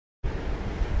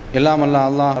எல்லாம் அல்ல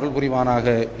அல்லாஹ் அருள் புரிவானாக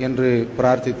என்று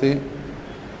பிரார்த்தித்து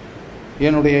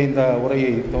என்னுடைய இந்த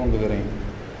உரையை துவங்குகிறேன்.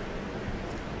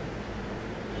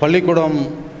 பள்ளிக்கூடம்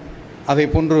அதை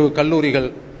போன்று கல்லூரிகள்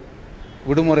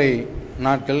விடுமுறை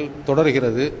நாட்கள்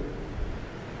தொடர்கிறது.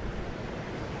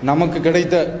 நமக்கு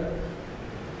கிடைத்த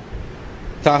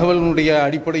தகவலினுடைய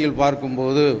அடிப்படையில்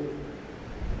பார்க்கும்போது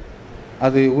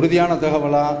அது உறுதியான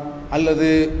தகவலா அல்லது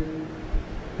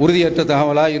உறுதியற்ற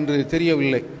தகவலா என்று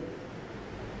தெரியவில்லை.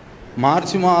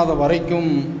 மார்ச் மாதம்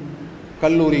வரைக்கும்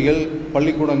கல்லூரிகள்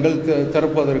பள்ளிக்கூடங்கள்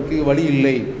திறப்பதற்கு வழி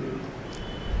இல்லை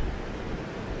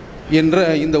என்ற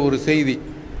இந்த ஒரு செய்தி.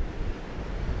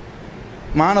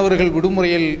 மாணவர்கள்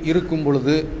விடுமுறையில் இருக்கும்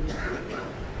பொழுது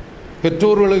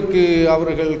பெற்றோர்களுக்கு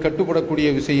அவர்கள் கட்டுப்படக்கூடிய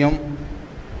விஷயம்,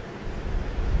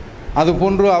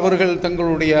 அதுபோன்று அவர்கள்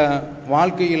தங்களுடைய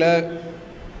வாழ்க்கையில்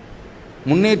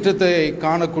முன்னேற்றத்தை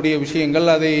காணக்கூடிய விஷயங்கள்,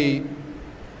 அதை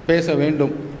பேச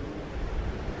வேண்டும்.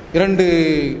 2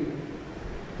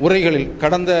 உரைகளில்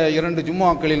கடந்த 2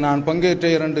 ஜும்மாக்களில் நான் பங்கேற்ற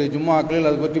 2 ஜும்மாக்களில்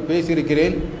அது பற்றி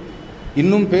பேசியிருக்கிறேன்.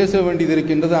 இன்னும் பேச வேண்டியது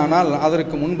இருக்கின்றது. ஆனால்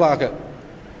அதற்கு முன்பாக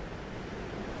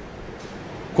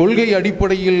கொள்கை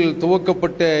அடிப்படையில்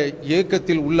துவக்கப்பட்ட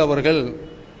இயக்கத்தில் உள்ளவர்கள்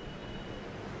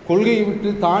கொள்கையை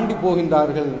விட்டு தாண்டி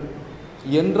போகின்றார்கள்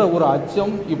என்ற ஒரு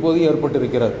அச்சம் இப்போது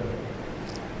ஏற்பட்டிருக்கிறது.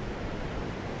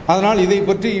 அதனால் இதை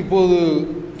பற்றி இப்போது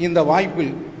இந்த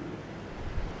வாய்ப்பில்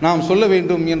நாம் சொல்ல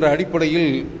வேண்டும் என்ற அடிப்படையில்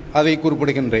அதை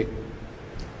குறிப்பிடுகின்றேன்.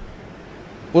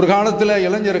 ஒரு காலத்தில்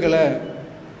இளைஞர்களை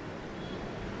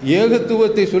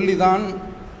ஏகத்துவத்தை சொல்லிதான்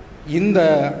இந்த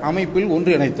அமைப்பில்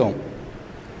ஒன்றிணைத்தோம்.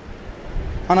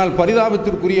 ஆனால்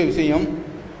பரிதாபத்திற்குரிய விஷயம்,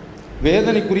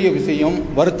 வேதனைக்குரிய விஷயம்,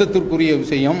 வருத்தத்திற்குரிய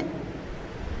விஷயம்,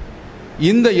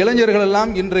 இந்த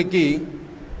இளைஞர்களெல்லாம் இன்றைக்கு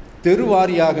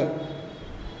தெருவாரியாக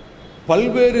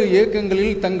பல்வேறு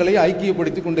இயக்கங்களில் தங்களை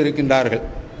ஐக்கியப்படுத்திக் கொண்டிருக்கின்றார்கள்.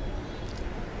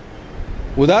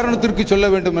 உதாரணத்திற்கு சொல்ல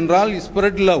வேண்டும் என்றால்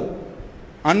ஸ்பிரிட் லவ்,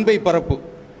 அன்பை பரப்பு,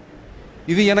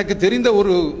 இது எனக்கு தெரிந்த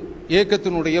ஒரு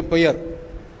இயக்கத்தினுடைய பெயர்.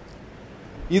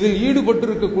 இதில்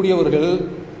ஈடுபட்டிருக்கக்கூடியவர்கள்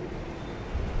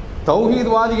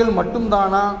தௌஹீத்வாதிகள்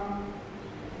மட்டும்தானா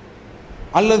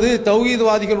அல்லது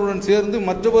தௌஹீத்வாதிகளுடன் சேர்ந்து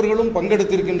மற்றவர்களும்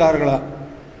பங்கெடுத்திருக்கின்றார்களா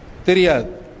தெரியாது.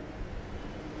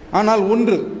 ஆனால்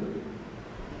ஒன்று,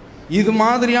 இது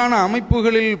மாதிரியான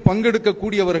அமைப்புகளில்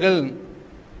பங்கெடுக்கக்கூடியவர்கள்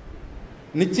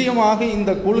நிச்சயமாக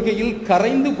இந்த கொள்கையில்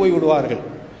கரைந்து போய்விடுவார்கள்.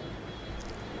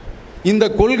 இந்த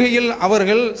கொள்கையில்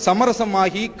அவர்கள்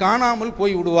சமரசமாகி காணாமல்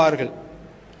போய்விடுவார்கள்.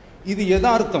 இது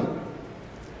யதார்த்தம்.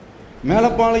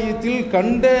 மேலப்பாளையத்தில்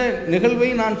கண்ட நிகழ்வை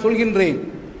நான் சொல்கின்றேன்.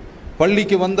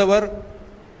 பள்ளிக்கு வந்தவர்,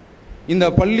 இந்த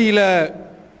பள்ளியில்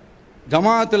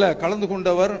ஜமாத்தில் கலந்து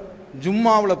கொண்டவர்,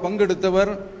 ஜும்மாவில்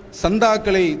பங்கெடுத்தவர்,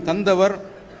 சந்தாக்களை தந்தவர்,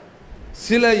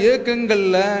 சில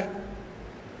இயக்கங்களில்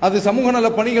அது சமூக நல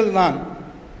பணிகள் தான்,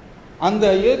 அந்த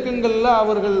இயக்கங்களில்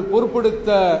அவர்கள் பொறுப்பெடுத்த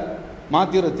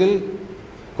மாத்திரத்தில்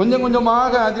கொஞ்சம்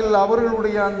கொஞ்சமாக அதில்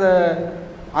அவர்களுடைய அந்த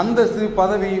அந்தஸ்து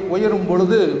பதவி உயரும்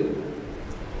பொழுது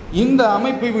இந்த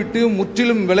அமைப்பை விட்டு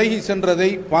முற்றிலும் விலகி சென்றதை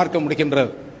பார்க்க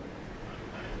முடிகின்றது.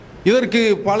 இதற்கு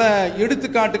பல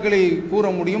எடுத்துக்காட்டுகளை கூற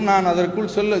முடியும். நான்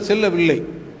அதற்குள் செல்லவில்லை.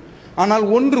 ஆனால்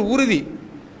ஒன்று உறுதி,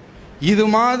 இது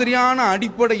மாதிரியான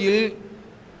அடிப்படையில்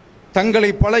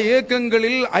தங்களை பல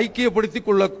இயக்கங்களில் ஐக்கியப்படுத்திக்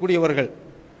கொள்ளக்கூடியவர்கள்,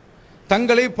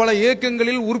 தங்களை பல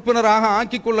இயக்கங்களில் உறுப்பினராக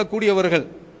ஆக்கிக் கொள்ளக்கூடியவர்கள்,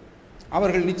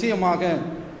 அவர்கள் நிச்சயமாக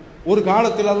ஒரு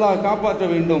காலத்தில் அல்லாஹ் காப்பாற்ற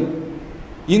வேண்டும்,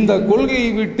 இந்த கொள்கையை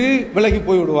விட்டு விலகி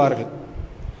போய்விடுவார்கள்.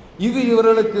 இது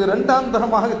இவர்களுக்கு 2ஆம்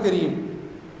தரமாக தெரியும்.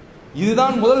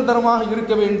 இதுதான் முதல் தரமாக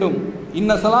இருக்க வேண்டும்.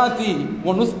 இன்ன சலாத்தி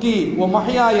ஒ நுஸ்கி ஒ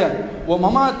மஹ்யாய ஒ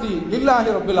மமாத்தி லில்லாஹி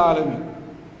ரப்பில் ஆலமீன்.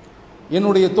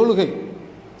 என்னுடைய தொழுகை,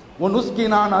 ஒ நுஸ்கி,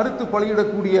 நான் அறுத்து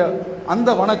பலியிடக்கூடிய அந்த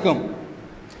வணக்கம்,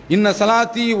 இன்ன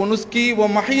சலாத்தி ஒ நுஸ்கி ஒ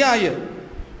மஹ்யாய,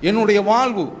 என்னுடைய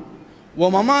வாழ்வு, ஒ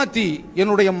மமாத்தி,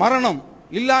 என்னுடைய மரணம்,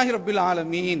 லில்லாஹி ரப்பில்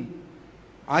ஆலமீன்,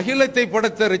 அகிலத்தை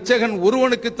படைத்த இரட்சகன்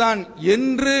ஒருவனுக்குத்தான்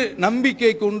என்று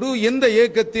நம்பிக்கை கொண்டு எந்த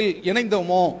இயக்கத்தில்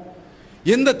இணைந்தோமோ,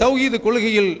 எந்த தௌஹீது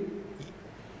கொள்கையில்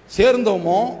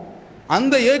சேர்ந்தோமோ,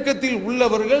 அந்த இயக்கத்தில்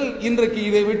உள்ளவர்கள் இன்றைக்கு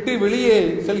இதை விட்டு வெளியே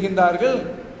செல்கின்றார்கள்.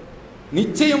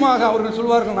 நிச்சயமாக அவர்கள்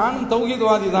சொல்வார்கள், நானும்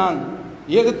தௌஹீத்வாதி தான்,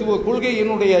 ஏகத்துவ கொள்கை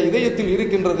என்னுடைய இதயத்தில்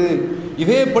இருக்கின்றது,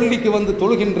 இதே பள்ளிக்கு வந்து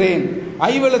தொழுகின்றேன்,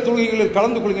 ஐவேளை தொழுகைகளில்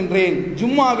கலந்து கொள்கின்றேன்,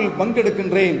 ஜும்மாவில்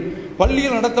பங்கெடுக்கின்றேன்,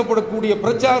 பள்ளியில் நடத்தப்படக்கூடிய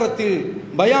பிரச்சாரத்தில்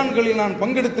பயான்களில் நான்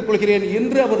பங்கெடுத்துக் கொள்கிறேன்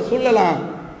என்று அவர் சொல்லலாம்.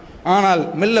 ஆனால்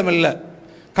மெல்ல மெல்ல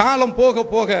காலம் போக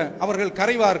போக அவர்கள்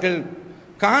கரைவார்கள்,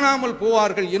 காணாமல்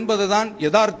போவார்கள் என்பதுதான்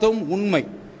யதார்த்தம், உண்மை.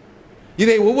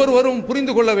 இதை ஒவ்வொருவரும்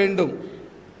புரிந்து கொள்ள வேண்டும்.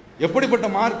 எப்படிப்பட்ட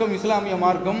மார்க்கம் இஸ்லாமிய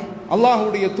மார்க்கம்?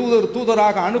 அல்லாஹ்வுடைய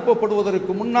தூதராக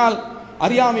அனுப்பப்படுவதற்கு முன்னால்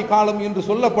அறியாமை காலம் என்று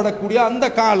சொல்லப்படக்கூடிய அந்த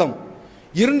காலம்,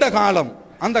 இருண்ட காலம்.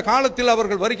 அந்த காலத்தில்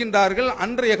அவர்கள் வருகின்றார்கள்.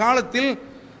 அன்றைய காலத்தில்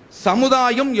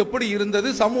சமுதாயம் எப்படி இருந்தது,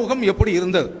 சமூகம் எப்படி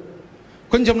இருந்தது?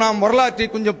 கொஞ்சம் நாம் வரலாற்றை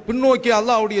கொஞ்சம் பின்னோக்கி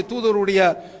அல்லாஹ்வுடைய தூதருடைய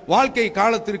வாழ்க்கை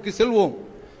காலத்திற்கு செல்வோம்.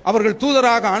 அவர்கள்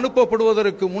தூதராக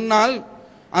அனுப்பப்படுவதற்கு முன்னால்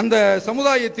அந்த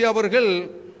சமுதாயத்தை அவர்கள்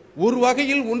ஒரு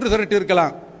வகையில் ஒன்று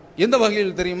திரட்டியிருக்கலாம். எந்த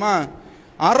வகையில் தெரியுமா?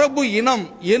 அரபு இனம்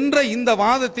என்ற இந்த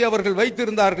வாதத்தை அவர்கள்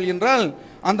வைத்திருந்தார்கள் என்றால்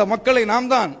அந்த மக்களை நாம்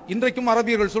தான், இன்றைக்கும்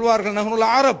அரபியர்கள் சொல்வார்கள் நஹ்னுல்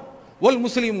அரப் வல்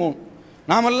முஸ்லிமூன்,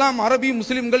 நாமெல்லாம் அரபி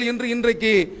முஸ்லிம்கள் என்று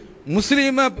இன்றைக்கு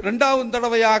முஸ்லீம இரண்டாவது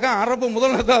தடவையாக, அரபு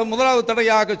முதலாவது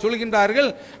தடவையாக சொல்கின்றார்கள்.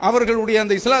 அவர்களுடைய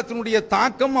அந்த இஸ்லாத்தினுடைய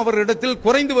தாக்கம் அவரிடத்தில்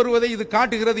குறைந்து வருவதை இது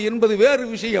காட்டுகிறது என்பது வேறு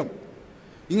விஷயம்.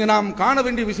 இங்கு நாம் காண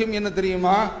வேண்டிய விஷயம் என்ன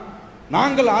தெரியுமா?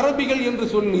 நாங்கள் அரபிகள் என்று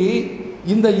சொல்லி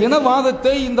இந்த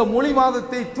இனவாதத்தை, இந்த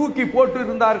மொழிவாதத்தை தூக்கி போட்டு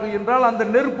இருந்தார்கள் என்றால் அந்த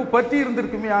நெருப்பு பற்றி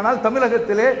இருந்திருக்குமே. ஆனால்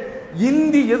தமிழகத்திலே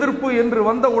இந்தி எதிர்ப்பு என்று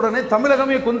வந்தவுடனே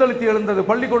தமிழகமே கொந்தளித்து எழுந்தது.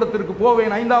 பள்ளிக்கூடத்திற்கு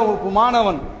போவேன், 5ஆம் வகுப்பு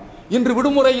மாணவன், இன்று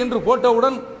விடுமுறை என்று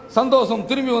போட்டவுடன் சந்தோஷம்,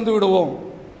 திரும்பி வந்து விடுவோம்,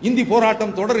 இந்தி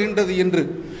போராட்டம் தொடர்கின்றது என்று.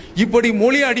 இப்படி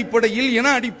மொழி அடிப்படையில், இன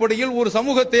அடிப்படையில் ஒரு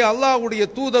சமூகத்தை அல்லாஹ்வுடைய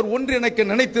தூதர் ஒன்றிணைக்க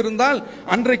நினைத்திருந்தால்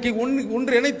அன்றைக்கு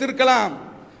ஒன்று இணைத்திருக்கலாம்.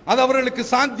 அது அவர்களுக்கு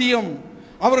சாத்தியம்.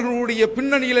 அவர்களுடைய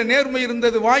பின்னணியில நேர்மை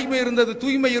இருந்தது, வாய்மை இருந்தது,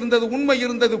 தூய்மை இருந்தது, உண்மை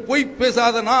இருந்தது. பொய்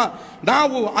பேசாத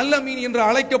நாவு அல்லமீன் என்று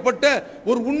அழைக்கப்பட்ட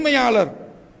ஒரு உண்மையாளர்.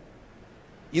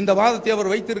 இந்த வாதத்தை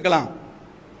அவர் வைத்திருக்கலாம்,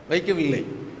 வைக்கவில்லை.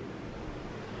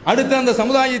 அடுத்து அந்த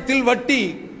சமுதாயத்தில் வட்டி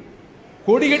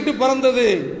கொடிகட்டு பறந்தது.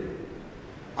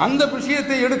 அந்த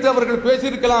விஷயத்தை எடுத்து அவர்கள்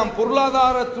பேசியிருக்கலாம்.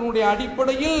 பொருளாதாரத்தினுடைய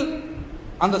அடிப்படையில்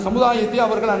அந்த சமுதாயத்தை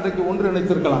அவர்கள் அன்றைக்கு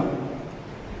ஒன்றிணைத்திருக்கலாம்.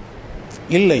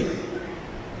 இல்லை,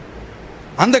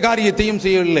 அந்த காரியத்தையும்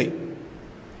செய்யவில்லை.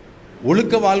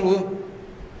 ஒழுக்க வாழ்வு,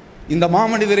 இந்த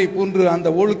மாமனிதரை போன்று அந்த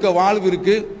ஒழுக்க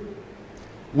வாழ்விற்கு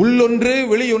உள்ளொன்று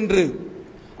வெளியொன்று,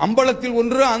 அம்பலத்தில்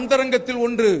ஒன்று அந்தரங்கத்தில்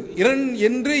ஒன்று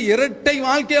என்று இரட்டை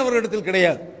வாழ்க்கை அவர்களிடத்தில்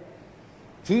கிடையாது.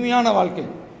 தூய்மையான வாழ்க்கை,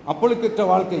 அப்பழுக்கற்ற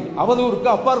வாழ்க்கை, அவதூறுக்கு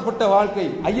அப்பாற்பட்ட வாழ்க்கை,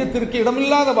 ஐயத்திற்கு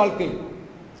இடமில்லாத வாழ்க்கை,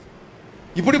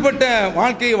 இப்படிப்பட்ட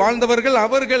வாழ்க்கையை வாழ்ந்தவர்கள்.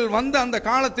 அவர்கள் வந்த அந்த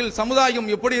காலத்தில் சமுதாயம்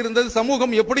எப்படி இருந்தது,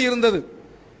 சமூகம் எப்படி இருந்தது?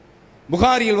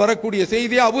 புகாரியில் வரக்கூடிய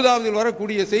செய்தி, அபுதாபியில்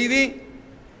வரக்கூடிய செய்தி,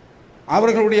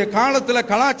 அவர்களுடைய காலத்தில்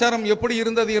கலாச்சாரம் எப்படி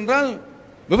இருந்தது என்றால்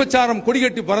விபச்சாரம்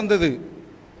கொடிகட்டி பறந்தது.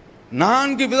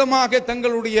 4 விதமாக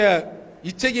தங்களுடைய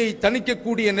இச்சையை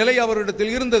தணிக்கக்கூடிய நிலை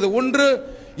அவரிடத்தில் இருந்தது. ஒன்று,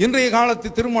 இன்றைய காலத்து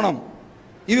திருமணம்,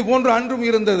 இது போன்று அன்றும்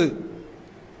இருந்தது.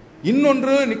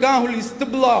 இன்னொன்று நிகாஹுல்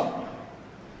இஸ்திப்லா,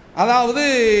 அதாவது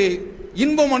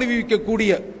இன்பம்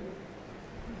அனுபவிக்கக்கூடிய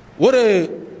ஒரு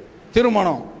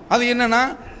திருமணம். அது என்னன்னா,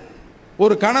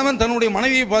 ஒரு கணவன் தன்னுடைய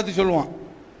மனைவியை பார்த்து சொல்லுவான்,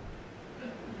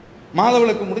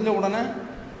 மாதவிலக்கு முடிஞ்ச உடனே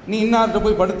நீ இன்னார்கிட்ட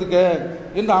போய் படுத்துக்க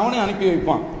என்று அவனை அனுப்பி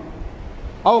வைப்பான்.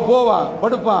 அவ போவா,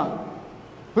 படுப்பான்,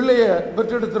 பிள்ளைய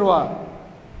பெற்றெடுத்துருவா.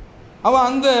 அவ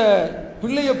அந்த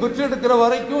பிள்ளைய பெற்றெடுக்கிற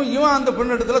வரைக்கும் இவன் அந்த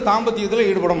பெண்ணிடத்துல தாம்பத்தியத்தில்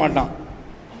ஈடுபட மாட்டான்.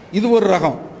 இது ஒரு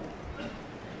ரகம்.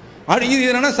 இது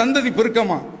என்னன்னா சந்ததி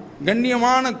பெருக்கமா,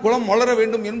 கண்ணியமான குலம் வளர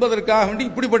வேண்டும் என்பதற்காக வேண்டி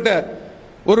இப்படிப்பட்ட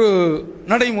ஒரு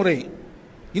நடைமுறை.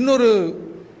 இன்னொரு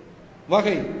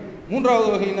வகை, 3வது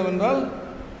வகை என்னவென்றால்,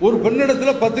 ஒரு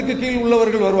பெண்ணிடத்தில் 10க்கு கீழ்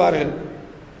உள்ளவர்கள் வருவார்கள்,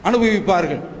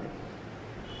 அனுபவிப்பார்கள்.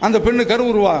 அந்த பெண்ணு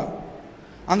கருவுருவா,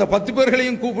 அந்த 10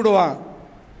 பேர்களையும் கூப்பிடுவா,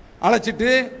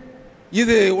 அழைச்சிட்டு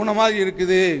இது உன்ன மாதிரி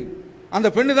இருக்குது, அந்த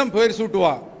பெண்ணு தான் பெயர்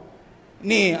சூட்டுவா.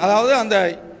 நீ, அதாவது அந்த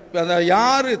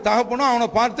யாரு தகப்பனோ அவனை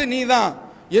பார்த்து நீ தான்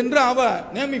என்று அவ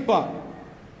நியமிப்பா,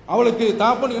 அவளுக்கு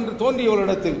தகப்பன் என்று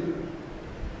தோன்றியவளிடத்தில்.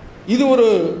 இது ஒரு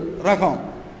ரகம்.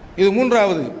 இது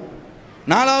 3வது.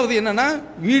 4வது என்னன்னா,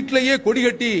 வீட்டிலேயே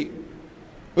கொடிகட்டி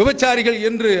விபச்சாரிகள்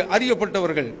என்று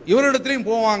அறியப்பட்டவர்கள், இவரிடத்திலையும்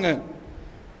போவாங்க.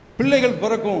 பிள்ளைகள்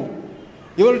பிறக்கும்,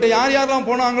 இவர்கிட்ட யார் யாரெல்லாம்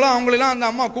போனாங்களோ அவங்களெல்லாம் அந்த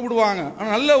அம்மா கூப்பிடுவாங்க.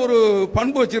 ஆனால் நல்ல ஒரு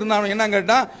பண்பு வச்சிருந்தாங்க. என்ன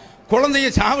கேட்டால், குழந்தைய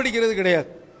சாவடிக்கிறது கிடையாது.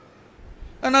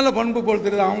 நல்ல பண்பு போல்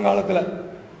தெரியுது அவங்க காலத்தில்.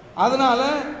 அதனால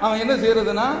அவன் என்ன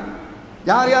செய்யறதுன்னா,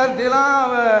 யார் யார்கிட்டலாம்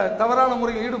அவ தவறான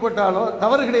முறையில் ஈடுபட்டாலோ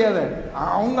தவறு கிடையாது,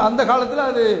 அவங்க அந்த காலத்தில்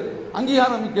அது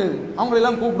அங்கீகாரம் மிக்கது.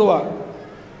 அவங்களெல்லாம் கூப்பிடுவா,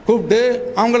 கூப்பிட்டு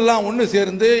அவங்களெல்லாம் ஒன்று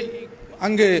சேர்ந்து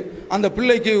அங்கு அந்த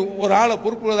பிள்ளைக்கு ஒரு ஆளை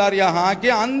பொறுப்புதாரியாக ஆக்கி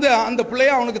அந்த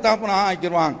பிள்ளைய அவனுக்கு தகப்பனாக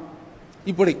ஆக்கிடுவாங்க.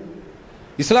 இப்படி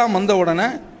இஸ்லாம் வந்த உடனே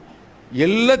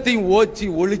எல்லாத்தையும் ஓச்சி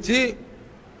ஒழிச்சு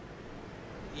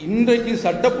இன்றைக்கு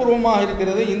சட்டப்பூர்வமாக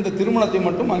இருக்கிறது இந்த திருமணத்தை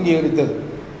மட்டும் அங்கீகரித்தது.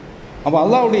 அப்போ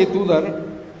அல்லாஹ்வுடைய தூதர்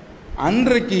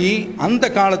அன்றைக்கு அந்த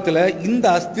காலத்தில் இந்த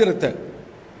அஸ்திரத்தை,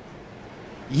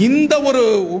 இந்த ஒரு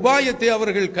உபாயத்தை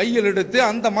அவர்கள் கையில் எடுத்து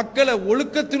அந்த மக்களை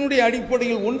ஒழுக்கத்தினுடைய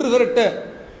அடிப்படையில் ஒன்று திரட்ட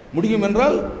முடியும்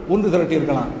என்றால் ஒன்று திரட்டி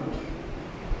இருக்கலாம்.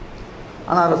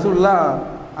 ஆனால் ரசூலுல்லாஹ்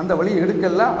அந்த வழியை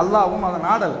எடுக்கல, அல்லாஹ்வும் அதை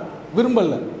நாடல,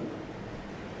 விரும்பல.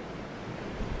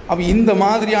 அப்ப இந்த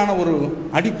மாதிரியான ஒரு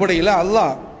அடிப்படையில்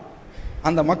அல்லாஹ்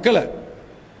அந்த மக்களை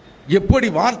எப்படி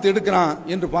வார்த்தை எடுக்கிறான்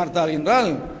என்று பார்த்தால் என்றால்,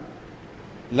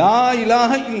 லா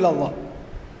இலாஹ இல்லல்லாஹ்,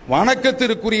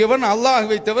 வணக்கத்திற்குரியவன்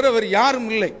அல்லாஹ்வை தவிர வேறு யாரும்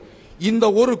இல்லை, இந்த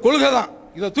ஒரு கொள்கை தான்,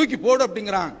 இதை தூக்கி போடு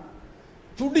அப்படிங்கிறான்.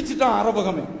 துடிச்சிட்டான்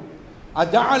அரபகமே.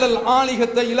 அஜஅலல்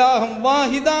ஆலிஹத இலாஹம்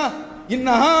வாஹிதா இன்ன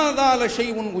ஹாதா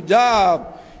லஷைஉன் உஜாப்,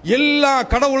 எல்லா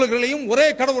கடவுள்களையும் ஒரே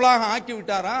கடவுளாக ஆக்கி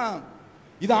விட்டாரா,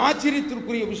 இது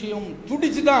ஆச்சரியத்திற்குரிய விஷயம்.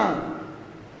 துடிச்சுட்டான்.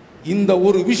 இந்த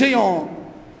ஒரு விஷயம்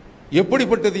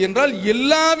எப்படிப்பட்டது என்றால்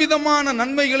எல்லா விதமான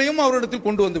நன்மைகளையும் அவரிடத்தில்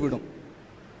கொண்டு வந்து விடும்.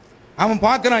 அவன்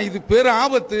பார்க்கிறான், இது பேர்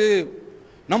ஆபத்து,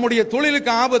 நம்முடைய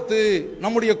தொழிலுக்கு ஆபத்து,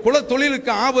 நம்முடைய குல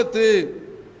தொழிலுக்கு ஆபத்து.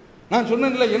 நான்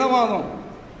சொன்னேன்ல இனவாதம்,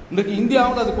 இன்றைக்கு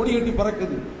இந்தியாவில் அது கொடி கட்டி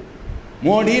பறக்குது.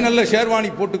 மோடி நல்ல ஷேர்வானி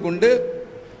போட்டுக்கொண்டு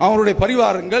அவருடைய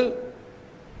பரிவாரங்கள்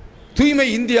தூய்மை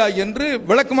இந்தியா என்று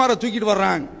விளக்குமாற தூக்கிட்டு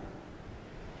வர்றாங்க.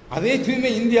 அதே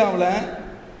தூய்மை இந்தியாவில்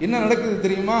என்ன நடக்குது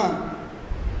தெரியுமா?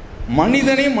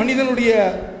 மனிதனே மனிதனுடைய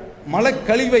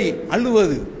மலக்கழிவை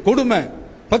அள்ளுவது கொடுமை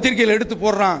பத்திரிகையில் எடுத்து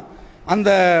போடுறான். அந்த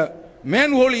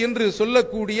மேன்ஹோல் என்று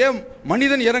சொல்லக்கூடிய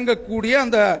மனிதன் இறங்கக்கூடிய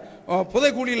அந்த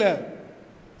புதைக்குழியில,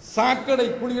 சாக்கடை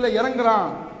குழியில இறங்குறான்.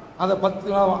 அதை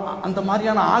அந்த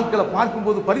மாதிரியான ஆட்களை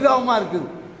பார்க்கும்போது பரிதாபமா இருக்குது.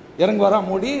 இறங்குவாரா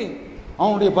மோடி?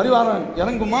 அவனுடைய பரிவாரம்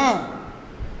இறங்குமா?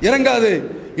 இறங்காது.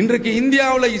 இன்றைக்கு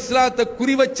இந்தியாவில் இஸ்லாத்தை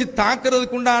குறி வச்சு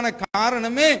தாக்குறதுக்கு உண்டான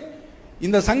காரணமே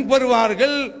இந்த சங்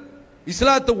பரிவார்கள்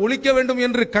இஸ்லாத்தை ஒழிக்க வேண்டும்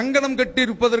என்று கங்கணம் கட்டி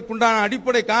இருப்பதற்குண்டான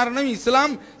அடிப்படை காரணம்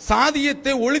இஸ்லாம்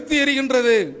சாதியத்தை ஒழித்து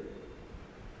எறிகின்றது.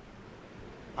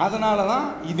 அதனாலதான்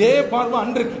இதே பார்வை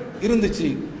அன்றைக்கு இருந்துச்சு.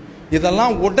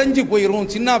 இதெல்லாம் உடைஞ்சு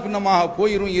போயிரும், சின்ன பின்னமாக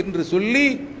போயிரும் என்று சொல்லி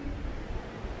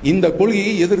இந்த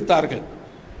கொள்கையை எதிர்த்தார்கள்.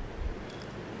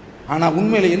 ஆனா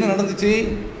உண்மையில என்ன நடந்துச்சு?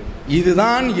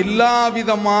 இதுதான் எல்லா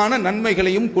விதமான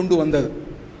நன்மைகளையும் கொண்டு வந்தது.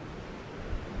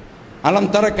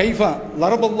 அலம் தர கைஃபா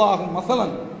லரபல்லாஹு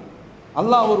மஸலன்,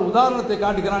 அல்லாஹ் ஒரு உதாரணத்தை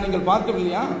காட்டுகிறான், நீங்கள்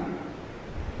பார்க்கவில்லையா?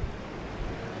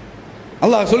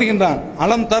 அல்லாஹ் சொல்கின்றான்,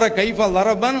 அலம் தர கைஃபா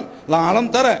லரபன்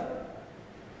அலம் தர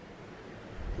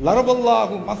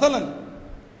லரபல்லாஹு மஸலன்.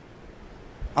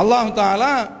 அல்லாஹ்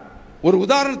தஆலா ஒரு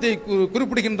உதாரணத்தை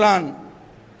குறிப்பிடுகின்றான்.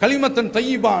 கலிமத்தன்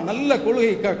தையிபா, நல்ல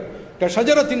கொள்கை,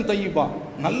 ஷஜரத்தின் தையிபா,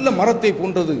 நல்ல மரத்தை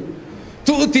போன்றது.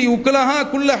 துதி உக்லஹா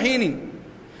குல்ல ஹீனின்,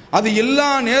 அது எல்லா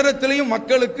நேரத்திலையும்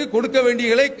மக்களுக்கு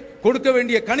கொடுக்க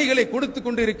வேண்டிய கனிகளை கொடுத்து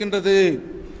கொண்டு இருக்கின்றது.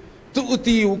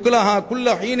 துதி உக்லஹா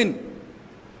குல்ல ஹீனின்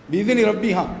பிஇذن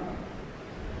ரப்பிஹா.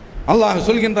 அல்லாஹ்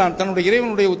சொல்கின்றான், தன்னுடைய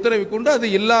இறைவனுடைய உத்தரவை கொண்டு அது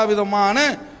எல்லா விதமான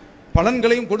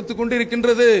பலன்களையும் கொடுத்து கொண்டு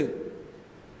இருக்கின்றது.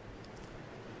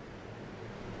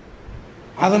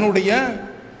 அதனுடைய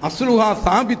அஸ்லுஹா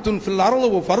சாபித்துன் ஃபில் அர்தி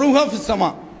வ ஃபருஹா ஃபிஸ் ஸமா,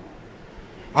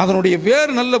 அதனுடைய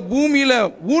வேர் நல்ல பூமியில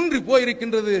ஊன்றி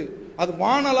போயிருக்கின்றது, அது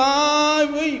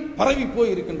வானளாவி பரவி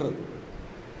போய் இருக்கின்றது.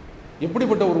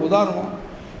 எப்படிப்பட்ட ஒரு உதாரணம்!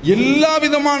 எல்லா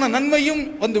விதமான நன்மையும்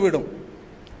வந்துவிடும்.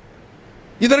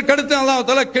 இதற்கடுத்து அல்லாஹ்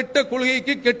தஆலா கெட்ட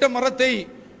கொள்கைக்கு கெட்ட மரத்தை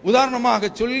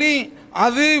உதாரணமாக சொல்லி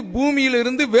அது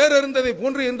பூமியிலிருந்து வேறறுந்ததை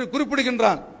போன்று என்று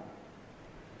குறிப்பிடுகின்றான்.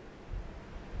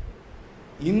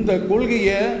 இந்த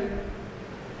கொள்கையை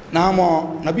நாம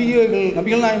நபிகள்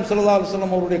நாயகம் ஸல்லல்லாஹு அலைஹி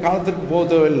வஸல்லம் அவருடைய காலத்திற்கு போக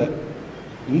தேவையில்லை.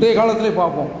 இன்றைய காலத்திலே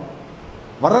பார்ப்போம்,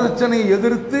 வரதட்சணையை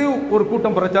எதிர்த்து ஒரு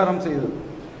கூட்டம் பிரச்சாரம் செய்தது,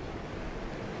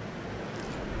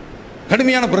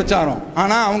 கடுமையான பிரச்சாரம்.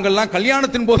 ஆனா அவங்க எல்லாம்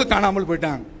கல்யாணத்தின் போது காணாமல்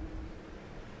போயிட்டாங்க.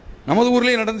 நமது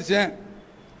ஊர்லயே நடந்துச்சு.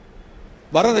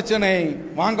 வரதட்சணை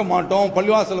வாங்க மாட்டோம்,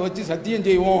 பள்ளிவாசலை வச்சு சத்தியம்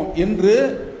செய்வோம் என்று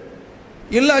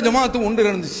எல்லா ஜமாத்தும் ஒன்று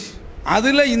இருந்துச்சு.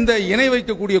 அதுல இந்த இணை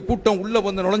வைக்கக்கூடிய கூட்டம் உள்ள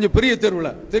வந்து நுழைஞ்ச பெரிய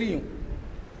தெருவில் தெரியும்,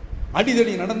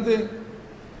 அடிதடி நடந்து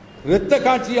இரத்த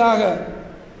காட்சியாக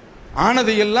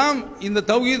ஆனதையெல்லாம் இந்த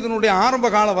தௌஹீதினுடைய ஆரம்ப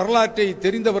கால வரலாற்றை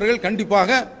தெரிந்தவர்கள் கண்டிப்பாக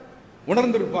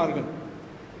உணர்ந்திருப்பார்கள்.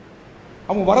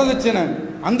 அவங்க வரதட்சணை,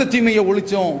 அந்த தீமையை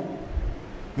ஒழிச்சோம்.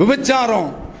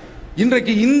 விபச்சாரம்,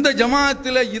 இன்றைக்கு இந்த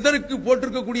ஜமாத்தில் இதற்கு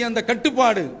போட்டிருக்கக்கூடிய அந்த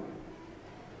கட்டுப்பாடு,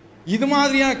 இது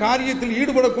மாதிரியான காரியத்தில்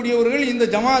ஈடுபடக்கூடியவர்கள் இந்த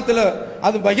ஜமாத்தில்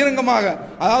அது பகிரங்கமாக,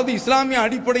 அதாவது இஸ்லாமிய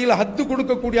அடிப்படையில் ஹத்து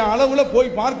கொடுக்கக்கூடிய அளவுல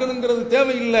போய் பார்க்கணுங்கிறது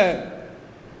தேவையில்லை.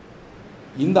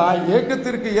 இந்த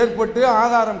இயக்கத்திற்கு ஏற்பட்டு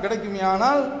ஆதாரம் கிடைக்குமே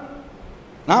ஆனால்,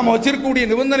 நாம் வச்சிருக்கக்கூடிய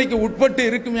நிபந்தனைக்கு உட்பட்டு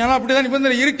இருக்குமே ஆனால், அப்படிதான்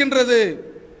நிபந்தனை இருக்கின்றது,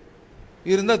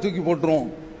 இருந்தா தூக்கி போட்டுரும்.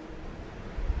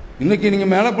 இன்னைக்கு நீங்க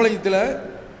மேலப்பாளையத்தில்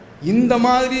இந்த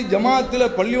மாதிரி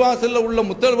ஜமாத்தில் பள்ளிவாசல்ல உள்ள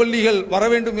முத்தல்வள்ளிகள் வர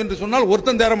வேண்டும் என்று சொன்னால்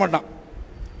ஒருத்தன் தேர மாட்டான்.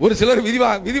 ஒரு சிலர்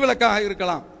விதிவிலக்காக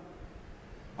இருக்கலாம்.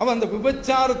 அவன் அந்த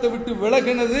விபச்சாரத்தை விட்டு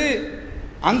விலகினது,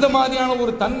 அந்த மாதிரியான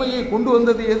ஒரு தன்மையை கொண்டு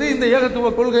வந்தது எது? இந்த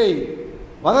ஏகத்துவ கொள்கை.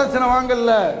 வரதட்சணை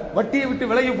வாங்கல, வட்டியை விட்டு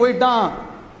விலகி போயிட்டான்,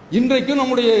 இன்றைக்கும்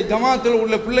நம்முடைய ஜமாத்தில்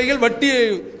உள்ள பிள்ளைகள் வட்டி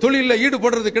தொழிலில்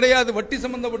ஈடுபடுறது கிடையாது, வட்டி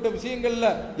சம்பந்தப்பட்ட விஷயங்கள்ல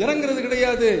இறங்குறது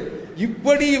கிடையாது.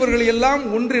 இப்படி இவர்கள் எல்லாம்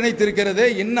ஒன்றிணைத்திருக்கிறதே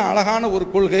என்ன அழகான ஒரு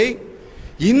கொள்கை.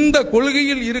 இந்த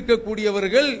கொள்கையில்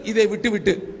இருக்கக்கூடியவர்கள் இதை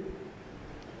விட்டுவிட்டு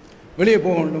வெளியே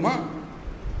போக வேண்டுமா?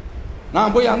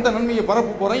 நான் போய் அந்த நன்மையை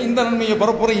பரப்ப போறேன், இந்த நன்மையை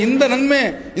பரப்ப போறேன். இந்த நன்மை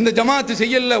இந்த ஜமாத்து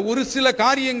செய்யல. ஒரு சில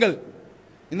காரியங்கள்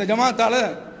இந்த ஜமாத்தால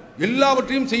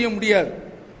எல்லாவற்றையும் செய்ய முடியாது.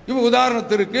 இப்ப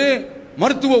உதாரணத்திற்கு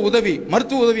மருத்துவ உதவி.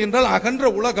 மருத்துவ உதவி என்றால் அகன்ற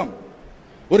உலகம்.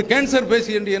 ஒரு கேன்சர்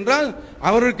பேஷண்ட் என்றால்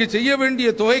அவருக்கு செய்ய வேண்டிய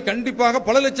தொகை கண்டிப்பாக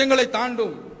பல லட்சங்களை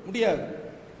தாண்டும். முடியாது.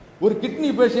 ஒரு கிட்னி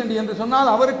பேஷண்ட் என்று சொன்னால்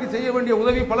அவருக்கு செய்ய வேண்டிய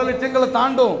உதவி பல லட்சங்களை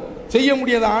தாண்டும், செய்ய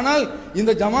முடியாது. ஆனால்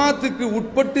இந்த ஜமாத்துக்கு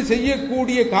உட்பட்டு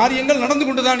செய்யக்கூடிய காரியங்கள் நடந்து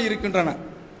கொண்டுதான் இருக்கின்றன.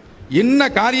 என்ன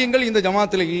காரியங்கள் இந்த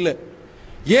ஜமாத்தில் இல்லை?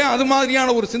 ஏன் அது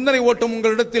மாதிரியான ஒரு சிந்தனை ஓட்டம்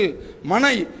உங்களிடத்தில் மன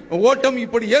ஓட்டம்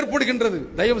இப்படி ஏற்படுகின்றது?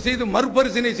 தயவு செய்து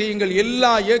மறுபரிசீலனை செய்யுங்கள்.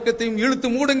 எல்லா இயக்கத்தையும் இழுத்து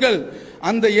மூடுங்கள்.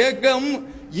 அந்த இயக்கம்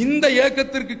இந்த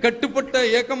இயக்கத்திற்கு கட்டுப்பட்ட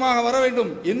இயக்கமாக வர வேண்டும்.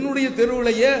 என்னுடைய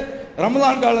தெருவிலேயே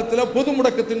ரமலான் காலத்தில் பொது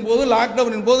முடக்கத்தின் போது,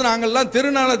 லாக்டவுனின் போது நாங்கள்லாம்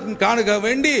திருநாளத்தின் காணுக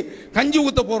வேண்டி கஞ்சி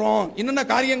ஊத்த போறோம், என்னென்ன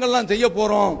காரியங்கள்லாம் செய்ய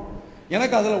போறோம்.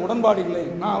 எனக்கு அதில் உடன்பாடு இல்லை.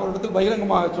 நான் அவரிடத்தில்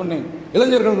பகிரங்கமாக சொன்னேன்.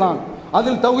 இளைஞர்கள் தான்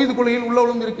அதில் தௌஹீத் கொள்கையில்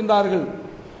உள்ளவர்களும் இருக்கின்றார்கள்.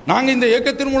 நாங்கள் இந்த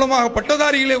இயக்கத்தின் மூலமாக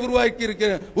பட்டதாரிகளை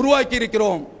உருவாக்கி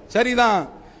இருக்கிறோம், சரிதான்.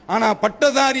 ஆனா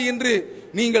பட்டதாரி என்று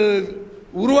நீங்கள்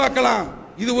உருவாக்கலாம்,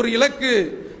 இது ஒரு இலக்கு.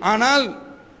 ஆனால்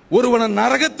ஒருவனை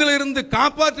நரகத்திலிருந்து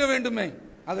காப்பாற்ற வேண்டுமே,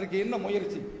 அதற்கு என்ன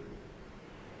முயற்சி?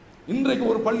 இன்றைக்கு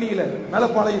ஒரு பள்ளியில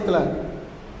மேலப்பாளையத்தில்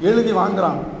எழுதி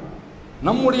வாங்குறான்.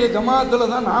 நம்முடைய ஜமாத்துல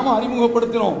தான் நாம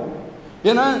அறிமுகப்படுத்தினோம்.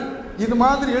 ஏன்னா இது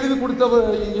மாதிரி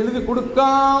எழுதி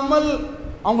கொடுக்காமல்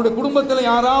அவங்களுடைய குடும்பத்தில்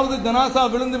யாராவது ஜனாசா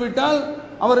விழுந்து விட்டால்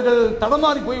அவர்கள்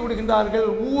தடமாறி போய் விடுகின்றார்கள்.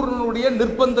 ஊருடைய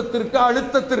நிர்பந்தத்திற்கு,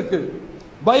 அழுத்தத்திற்கு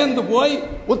பயந்து போய்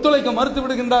ஒத்துழைக்க மறுத்து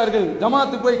விடுகின்றார்கள்.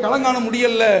 ஜமாத்து போய் கலங்காண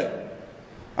முடியல.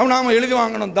 அவன் நாம எழுதி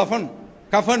வாங்கணும், தஃபன்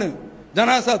கஃபனு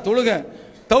ஜனாசா தொழுக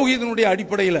தௌஹீதினுடைய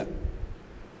அடிப்படையில்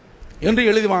என்று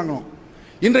எழுதி வாங்கணும்.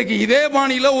 இன்றைக்கு இதே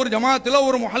பாணியில ஒரு ஜமாத்தில்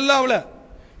ஒரு முஹல்லாவில்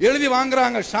எழுதி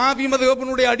வாங்குறாங்க, ஷாஃபி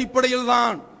மதுஹபினுடைய அடிப்படையில்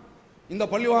தான் இந்த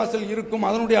பள்ளிவாசல் இருக்கும்,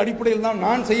 அதனுடைய அடிப்படையில் தான்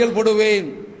நான் செயல்படுவேன்.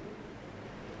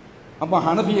 அப்ப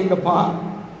ஹனஃபி எங்கப்பா,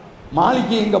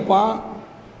 மாலிகி எங்கப்பா,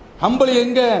 ஹம்பலி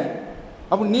எங்க?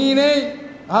 அப்ப நீனே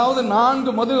அதாவது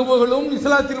 4 மதுஹபுகளும்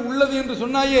இஸ்லாத்தில் உள்ளது என்று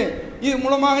சொன்னாயே, இது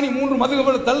மூலமாக நீ 3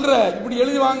 மதுஹபுகளை தள்ளுற, இப்படி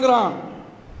எழுதி வாங்குறான்.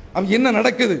 அப்ப என்ன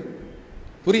நடக்குது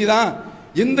புரியுதா?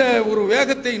 எந்த ஒரு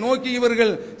வேகத்தை நோக்கி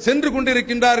இவர்கள் சென்று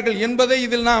கொண்டிருக்கின்றார்கள் என்பதை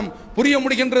இதில் நாம் புரிய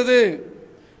முடிகின்றது.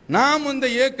 நாம் இந்த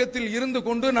இயக்கத்தில் இருந்து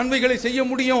கொண்டு நன்மைகளை செய்ய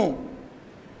முடியும்.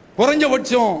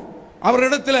 குறைஞ்சபட்சம்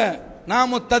அவரிடத்தில்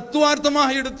நாம்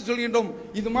தத்துவார்த்தமாக எடுத்து சொல்கின்றோம்.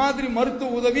 இது மாதிரி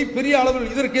மருத்துவ உதவி பெரிய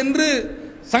அளவில் இதற்கென்று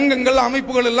சங்கங்கள்,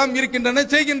 அமைப்புகள் எல்லாம் இருக்கின்றன,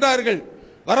 செய்கின்றார்கள்.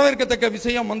 வரவேற்கத்தக்க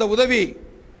விஷயம் அந்த உதவி,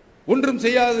 ஒன்றும்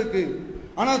செய்யாததுக்கு.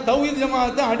 ஆனா தௌஹீத்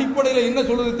ஜமாஅத் அடிப்படையில் என்ன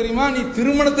சொல்றது தெரியுமா? நீ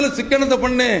திருமணத்தில் சிக்கனத்தை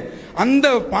பண்ணு,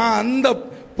 அந்த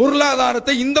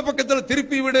பொருளாதாரத்தை இந்த பக்கத்தில்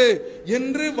திருப்பி விடு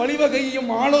என்று வழிவகையும்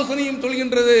ஆலோசனையும்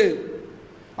சொல்கின்றது.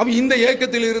 அப்ப இந்த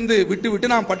இயக்கத்தில் இருந்து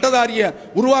விட்டு நான் பட்டதாரியை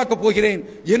உருவாக்க போகிறேன்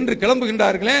என்று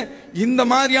கிளம்புகின்றார்களே, இந்த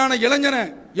மாதிரியான இளைஞனை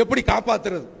எப்படி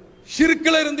காப்பாத்துறது?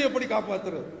 ஷிர்க்ல இருந்து எப்படி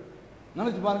காப்பாத்துறது?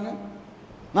 நினைச்சு பாருங்க.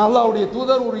 நான் அல்லாஹ்வுடைய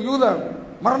தூதர், ஒரு யூதர்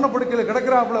மரணப்படுக்கையில்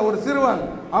கிடக்கிறாப்புல, ஒரு சிறுவன்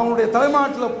அவனுடைய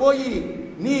தலைமாட்டில் போய்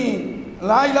நீ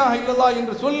லா இலாஹ இல்லல்லாஹ்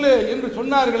என்று சொல்லு என்று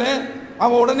சொன்னார்களே,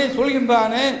 அவன் உடனே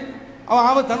சொல்கின்றானே,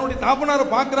 அவன் தன்னுடைய தாப்பனாரை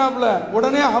பார்க்கிறாப்புல,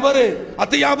 உடனே அவரு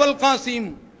அத்தையாபல் காசிம்,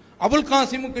 அபுல்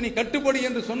காசிமுக்கு நீ கட்டுப்படி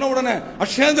என்று சொன்ன உடனே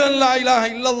அஷ்ஹது அல்லா இலாஹ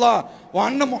இல்லல்லாஹ் வ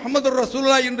அன்ன முஹம்மதுர்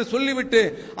ரசூலுல்லாஹ் என்று சொல்லிவிட்டு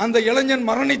அந்த இளைஞன்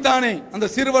மரணித்தானே, அந்த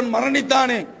சிறுவன்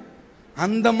மரணித்தானே.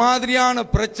 அந்த மாதிரியான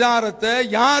பிரச்சாரத்தை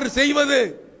யார் செய்வது?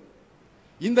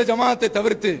 இந்த ஜமாத்தை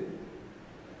தவிர்த்து.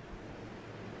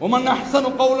 ومن احسن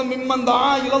قولا ممن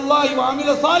دعا الى الله وعمل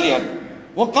صالحا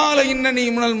وقال انني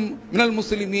من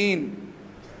المسلمين.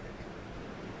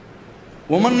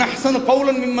 ومن احسن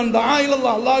قولا ممن دعا الى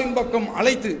الله, அல்லாஹ்வின் பக்கம்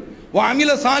அழைத்து, وعمل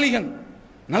صالحا,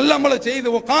 நல்ல அமலை செய்து,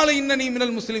 وقال انني من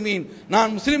المسلمين, நான்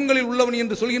முஸ்லிம்களில் உள்ளவன்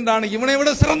என்று சொல்கின்றான். இவனை விட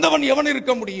சிறந்தவன் எவன்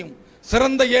இருக்க முடியும்?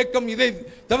 சிறந்த ஏக்கம் இதை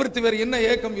தவிர்த்து வேறு என்ன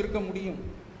ஏக்கம் இருக்க முடியும்?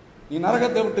 நீ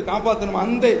நரகத்தை விட்டு காப்பாற்றணும்.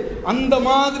 அந்த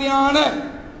மாதிரியான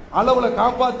அளவுல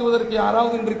காப்பாற்றுவதற்கு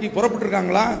யாராவது இன்றைக்கு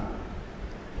புறப்பட்டிருக்காங்களா?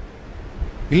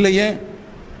 இல்லையே.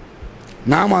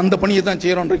 நாம அந்த பணியை தான்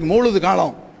செய்யறோம். இன்றைக்கு மௌலுது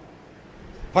காலம்,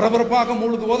 பரபரப்பாக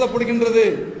மௌலுது ஓதப்படுகின்றது.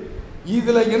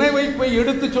 இதுல இணை வைப்பை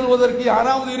எடுத்து சொல்வதற்கு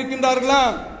யாராவது இருக்கின்றார்களா?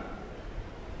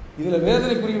 இதுல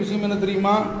வேதனைக்குரிய விஷயம் என்ன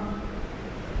தெரியுமா?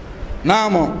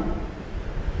 நாம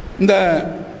இந்த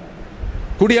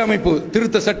குடியமைப்பு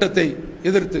திருத்த சட்டத்தை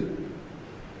எதிர்த்து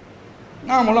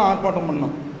நாமளும் ஆர்ப்பாட்டம்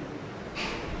பண்ணோம்.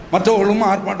 மற்றவர்களும்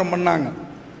ஆர்ப்பாட்டம் பண்ணாங்க.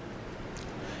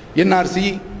 என்ஆர்சி,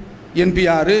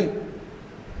 என்பிஆர்,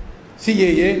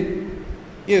 சிஏஏ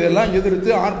இதெல்லாம் எதிர்த்து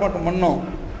ஆர்ப்பாட்டம் பண்ணோம்.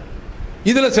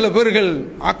 இதில் சில பேர்கள்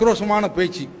ஆக்ரோஷமான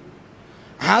பேச்சு,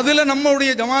 அதில்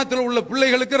நம்முடைய ஜமாத்தில் உள்ள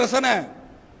பிள்ளைகளுக்கு ரசனை.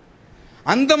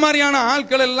 அந்த மாதிரியான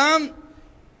ஆட்கள் எல்லாம்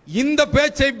இந்த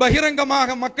பேச்சை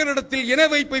பகிரங்கமாக மக்களிடத்தில் இணை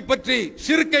வைப்பை பற்றி,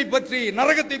 ஷிர்கை பற்றி,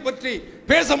 நரகத்தை பற்றி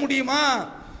பேச முடியுமா?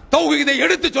 தௌஹீதை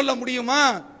எடுத்து சொல்ல முடியுமா?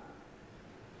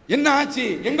 என்ன ஆச்சு?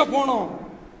 எங்க போனோம்?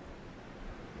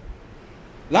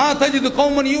 லா தஜிது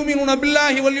கௌமன் யூமினூன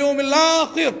பில்லாஹி வல் யௌமில்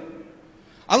ஆகிர்,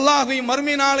 அல்லாஹ்வையும்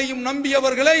மறுமை நாளையும்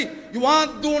நம்பியவர்களை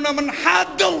யுவாத்தூன மன்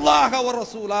ஹத்தல்லாஹ வ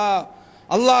ரசூலா,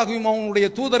 அல்லாஹ்வையும் அவனுடைய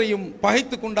தூதரையும்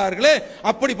பகைத்துக் கொண்டார்களே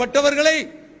அப்படிப்பட்டவர்களை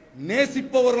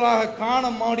நேசிப்பவர்களாக காண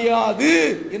முடியாது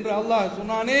என்று அல்லாஹ்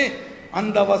சொன்னானே.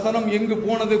 அந்த வசனம் எங்கு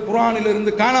போனது? குர்ஆனில்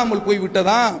இருந்து காணாமல்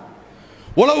போய்விட்டதா?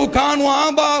 உலவு கானு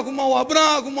ஆபாகுமோ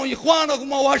அப்னாகுமோ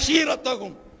இஹ்வானகுமோ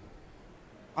அஷீரத்தகும்,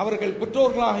 அவர்கள்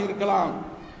பெற்றோர்களாக இருக்கலாம்,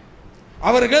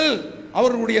 அவர்கள்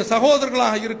அவர்களுடைய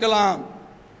சகோதரர்களாக இருக்கலாம்,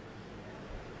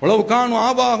 உலவு கானு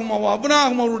ஆபாகுமோ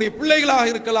அப்னாகுமோ அவருடைய பிள்ளைகளாக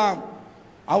இருக்கலாம்,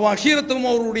 அவ அஷீரத்தும்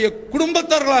அவருடைய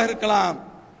குடும்பத்தார்களாக இருக்கலாம்.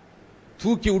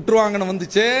 தூக்கி விட்டுருவாங்கன்னு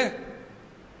வந்துச்சே.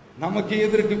 நமக்கு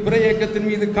எதற்கு பிற இயக்கத்தின்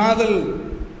மீது காதல்,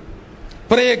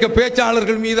 பிற இயக்க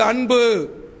பேச்சாளர்கள் மீது அன்பு?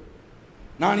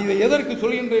 நான் இதை எதற்கு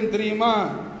சொல்கின்றேன் தெரியுமா?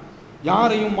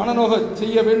 யாரையும் மனநோக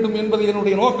செய்ய வேண்டும் என்பது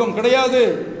என்னுடைய நோக்கம் கிடையாது.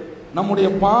 நம்முடைய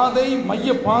பாதை,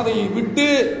 மைய பாதையை விட்டு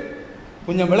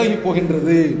கொஞ்சம் விலகி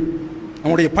போகின்றது,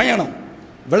 நம்முடைய பயணம்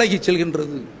விலகி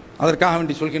செல்கின்றது. அதற்காக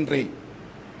வேண்டி சொல்கின்றேன்.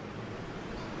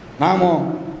 நாமோ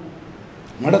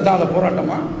நடத்தாத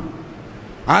போராட்டமா,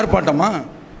 ஆர்ப்பாட்டமா?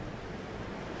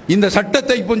 இந்த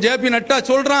சட்டத்தை இப்போ ஜேபி நட்டா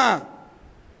சொல்றான்,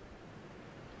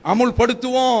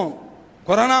 அமுல்படுத்துவோம்,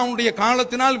 கொரோனாவுடைய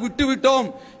காலத்தினால் விட்டு விட்டோம்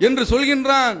என்று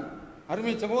சொல்கின்றான்.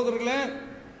 அருமை சகோதரர்களே,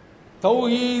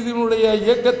 தௌஹீதினுடைய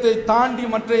இயக்கத்தை தாண்டி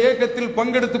மற்ற இயக்கத்தில்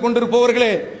பங்கெடுத்துக்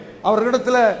கொண்டிருப்பவர்களே,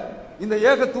 அவர்களிடத்தில் இந்த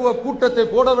ஏகத்துவ கூட்டத்தை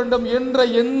போட வேண்டும் என்ற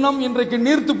எண்ணம் இன்றைக்கு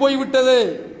நீர்த்து போய்விட்டது.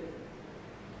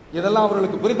 இதெல்லாம்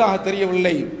அவர்களுக்கு பெரிதாக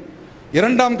தெரியவில்லை,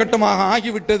 இரண்டாம் கட்டமாக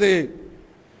ஆகிவிட்டது.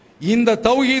 இந்த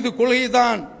தௌஹீது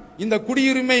கொள்கைதான், இந்த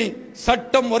குடியுரிமை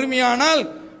சட்டம் வறுமையானால்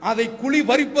அதை குழி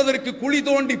பறிப்பதற்கு, குழி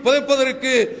தோண்டி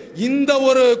புதைப்பதற்கு இந்த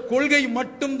ஒரு கொள்கை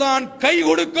மட்டும்தான் கை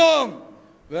கொடுக்கும்,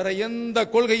 வேற எந்த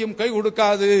கொள்கையும் கை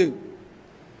கொடுக்காது.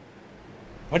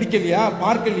 படிக்கலையா,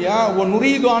 பார்க்கலையா?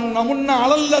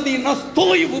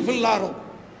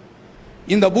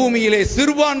 இந்த பூமியிலே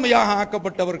சிறுபான்மையாக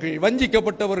ஆக்கப்பட்டவர்கள்,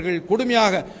 வஞ்சிக்கப்பட்டவர்கள்,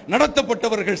 கொடுமையாக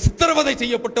நடத்தப்பட்டவர்கள், சித்திரவதை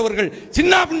செய்யப்பட்டவர்கள்,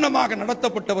 சின்னாபின்னமாக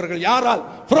நடத்தப்பட்டவர்கள் யாரால்?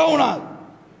 ஃபிரௌனால்.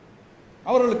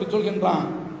 அவர்களுக்கு சொல்கின்றான்,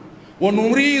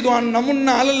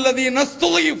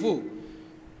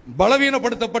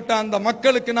 பலவீனப்படுத்தப்பட்ட அந்த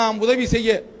மக்களுக்கு நாம் உதவி செய்ய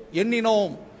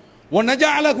எண்ணினோம்.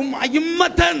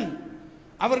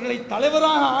 அவர்களை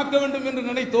தலைவராக ஆக்க வேண்டும் என்று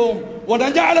நினைத்தோம்.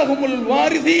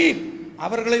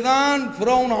 அவர்களை தான்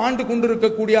ஃபிரௌன் ஆண்டு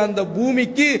கொண்டிருக்கக்கூடிய அந்த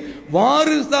பூமிக்கு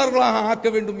வாரிசுதார்களாக ஆக்க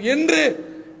வேண்டும் என்று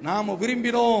நாம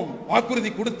விரும்பினோம்.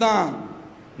 வாக்குறுதி கொடுத்தான்,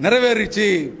 நிறைவேறிச்சு.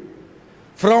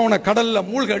 ஃபிரௌனை கடல்ல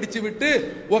மூழ்க அடிச்சு விட்டு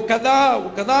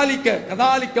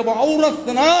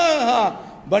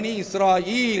பனி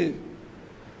இஸ்ராயீல்,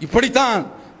 இப்படித்தான்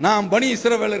நாம் பனி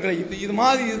இஸ்ரவேலர்களை, இது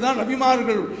மாதிரி இதுதான்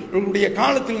நபிமார்களுடைய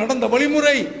காலத்தில் நடந்த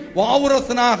வழிமுறை.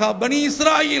 வாவுரஸ்னாக பனி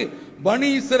இஸ்ராயீல், பனி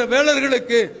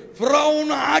இஸ்ரவேலர்களுக்கு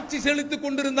ஃபிரௌன் ஆட்சி செலுத்திக்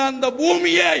கொண்டிருந்த அந்த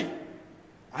பூமியை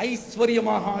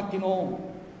ஐஸ்வர்யமாக ஆக்கினோம்,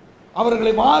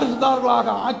 அவர்களை வாரிசுதார்களாக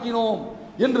ஆக்கினோம்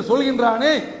என்று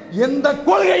சொல்கின்றானே. எந்த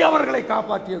கொள்கை அவர்களை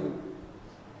காப்பாற்றியது?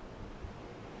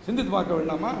 சிந்தித்து பார்க்க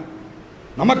வேண்டாமா?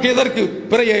 நமக்கு எதற்கு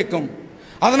பிற இயக்கம்?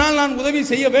 அதனால் நான் உதவி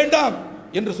செய்ய வேண்டாம்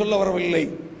என்று சொல்ல வரவில்லை.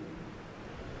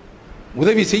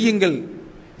 உதவி செய்யுங்கள்,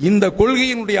 இந்த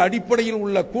கொள்கையினுடைய அடிப்படையில்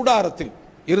உள்ள கூடாரத்தில்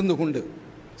இருந்து கொண்டு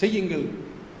செய்யுங்கள்,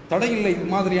 தடையில்லை. இது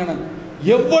மாதிரியான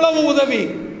எவ்வளவு உதவி.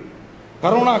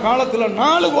 கரோனா காலத்தில்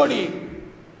 4 கோடி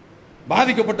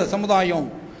பாதிக்கப்பட்ட சமுதாயம்,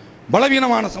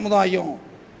 பலவீனமான சமுதாயம்,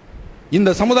 இந்த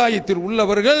சமுதாயத்தில்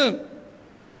உள்ளவர்கள்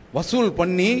வசூல்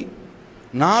பண்ணி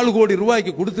 4 கோடி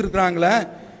ரூபாய்க்கு கொடுத்திருக்கிறாங்களே.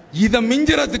 இதை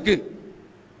மிஞ்சுறதுக்கு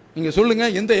நீங்க சொல்லுங்க,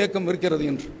 எந்த இயக்கம் இருக்கிறது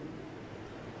என்று?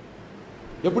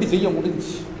 எப்படி செய்ய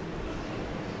முடிஞ்சு?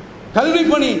 கல்வி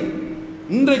பணி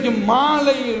இன்றைக்கு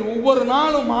மாலையில், ஒவ்வொரு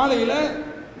நாளும் மாலையில்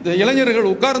இந்த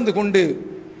இளைஞர்கள் உட்கார்ந்து கொண்டு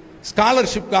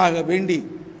ஸ்காலர்ஷிப்காக வேண்டி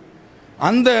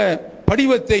அந்த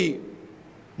படிவத்தை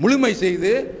முழுமை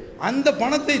செய்து அந்த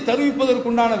பணத்தை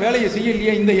தருவிப்பதற்குண்டான வேலையை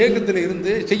செய்யலையே இந்த இயக்கத்தில்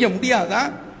இருந்து? செய்ய முடியாதா?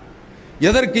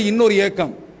 எதற்கு இன்னொரு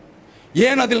இயக்கம்?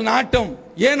 ஏன் அதில் நாட்டம்?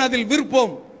 ஏன் அதில்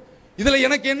விருப்பம்? இதுல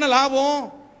எனக்கு என்ன லாபம்?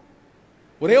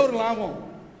 ஒரே ஒரு லாபம்,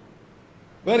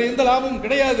 வேற எந்த லாபமும்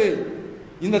கிடையாது.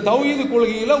 இந்த தௌஹீது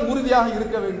கொள்கையில உறுதியாக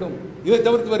இருக்க வேண்டும். இதை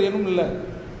தவிர்த்து வேறு எதுவும் இல்லை.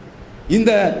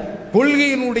 இந்த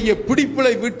கொள்கையினுடைய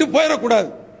பிடிப்புகளை விட்டு போயிடக்கூடாது.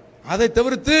 அதை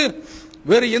தவிர்த்து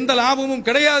வேறு எந்த லாபமும்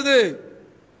கிடையாது.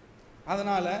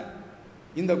 அதனால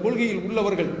இந்த கொள்கையில்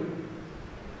உள்ளவர்கள்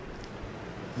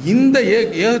இந்த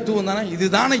ஏகத்துவம் தானே,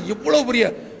 இதுதானே எவ்வளவு பெரிய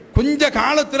கொஞ்ச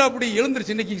காலத்தில் அப்படி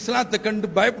எழுந்துருச்சு. இன்னைக்கு இஸ்லாத்தை கண்டு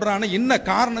பயப்படுறான என்ன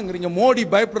காரணங்கிறீங்க? மோடி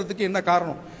பயப்படுறதுக்கு என்ன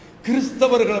காரணம்?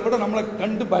 கிறிஸ்தவர்களை விட நம்மளை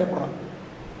கண்டு பயப்படுறான்.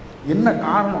 என்ன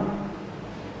காரணம்?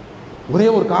 ஒரே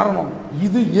ஒரு காரணம்,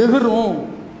 இது எகிரும்,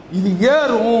 இது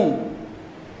ஏறும்.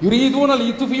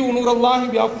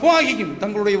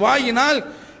 தங்களுடைய வாயினால்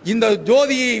இந்த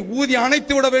ஜோதியை ஊதி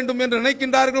அணைத்து விட வேண்டும் என்று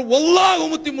நினைக்கின்றார்கள். வல்லாஹு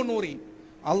முத்திம்மு நூரி,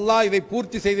 அல்லாஹ் இதை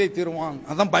பூர்த்தி செய்தே தீருவான்.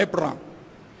 அதான் பயப்படுறான்.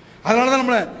 அதனாலதான்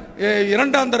நம்மளை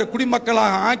இரண்டாம் தர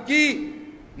குடிமக்களாக ஆக்கி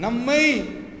நம்மை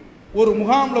ஒரு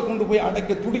முகாமில் கொண்டு போய்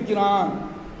அடைக்க துடிக்கிறான்.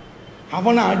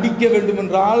 அவனை அடிக்க வேண்டும்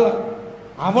என்றால்,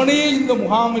 அவனையே இந்த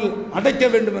முகாமில் அடைக்க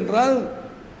வேண்டும் என்றால்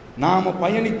நாம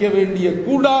பயணிக்க வேண்டிய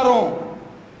கூடாரம்,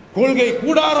 கொள்கை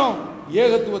கூடாரம்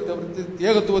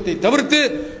ஏகத்துவத்தை தவிர்த்து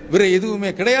வேற எதுவுமே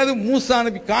கிடையாது. மூசா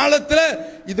நபி காலத்தில்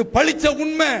இது பழிச்ச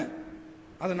உண்மை,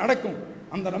 அது நடக்கும்.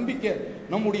 அந்த நம்பிக்கை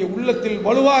நம்முடைய உள்ளத்தில்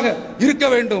வலுவாக இருக்க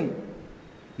வேண்டும்.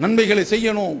 நன்மைகளை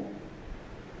செய்யணும்.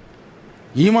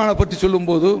 ஈமானை பற்றி சொல்லும்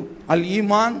போது அல்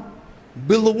ஈமான்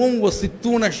பில்வும் வ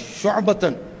சித்தூன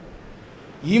ஷுஅபத்தன்,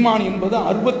 ஈமான் என்பது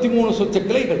 63 சொச்ச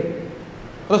கிளைகள்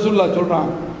ரசூலுல்லாஹ்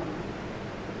சொல்றான்.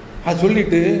 அது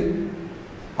சொல்லிட்டு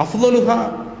அஃதலுஹா,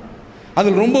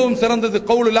 அதில் ரொம்பவும் சிறந்தது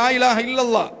கவுலு லா இலாஹ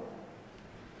இல்லல்லாஹ்,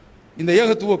 இந்த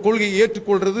ஏகத்துவ கொள்கையை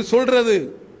ஏற்றுக்கொள்றது சொல்றது.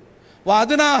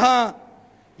 அதுனாஹா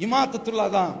இமாத்தத்துல்லா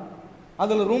தான்.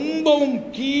 அதுல ரொம்பவும்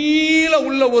கீழே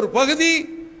உள்ள ஒரு பகுதி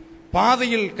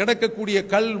பாதையில் கிடக்கக்கூடிய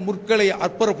கல் முற்களை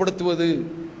அற்புறப்படுத்துவது.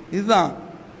 இதுதான்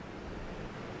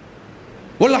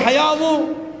ஒல் ஹயாவு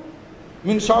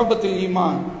மின் ஷுஅபத்தில்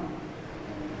ஈமான்,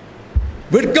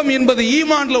 வெட்கம் என்பது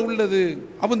ஈமான்ல உள்ளது.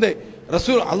 அப்ப இந்த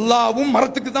ரசூல் அல்லாஹ்வும்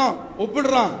மரத்துக்கு தான்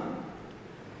ஒப்பிடுறான்.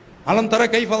 அலம் தர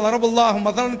கைஃப தரபல்லாஹு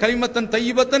மஸலன் கலிமத்தன்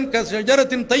தய்யிபத்தன்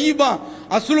கஷஜரத்தின் தய்யிபா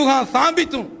அஸ்லுஹா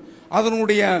சாபித்துன்,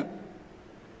 அதனுடைய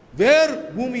வேர்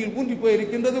பூமியில் ஊன்றி போய்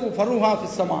இருக்கின்றது. ஃபருஹா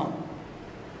ஃபிஸ்ஸமா,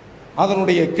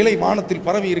 அதனுடைய கிளை வானத்தில்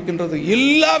பரவி இருக்கின்றது.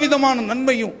 எல்லா விதமான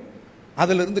நன்மையும்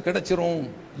அதிலிருந்து கிடைச்சிரும்.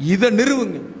 இதை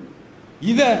நிறுவுங்க,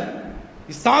 இதை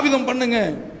ஸ்தாபிதம் பண்ணுங்க,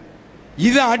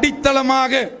 இதை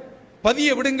அடித்தளமாக பதிய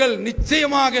விடுங்கள்.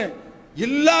 நிச்சயமாக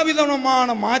எல்லா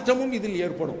விதமான மாற்றமும் இதில்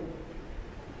ஏற்படும்.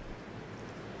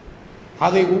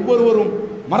 அதை ஒவ்வொருவரும்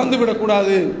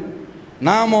மறந்துவிடக்கூடாது.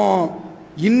 நாம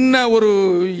இன்ன ஒரு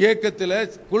இயக்கத்தில்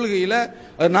கொள்கையில்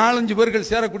 4-5 பேர்கள்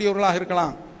சேரக்கூடியவர்களாக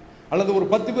இருக்கலாம், அல்லது ஒரு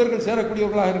 10 பேர்கள்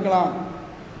சேரக்கூடியவர்களாக இருக்கலாம்.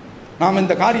 நாம்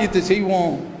இந்த காரியத்தை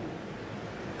செய்வோம்.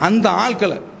 அந்த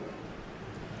ஆட்களை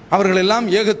அவர்கள் எல்லாம்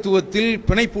ஏகத்துவத்தில்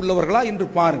பிணைப்பு உள்ளவர்களா என்று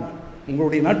பாருங்கள்.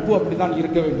 உங்களுடைய நட்பு அப்படித்தான்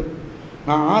இருக்க வேண்டும்.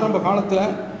 நான் ஆரம்ப காலத்தில்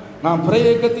நான் பிற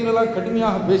இயக்கத்திலெல்லாம்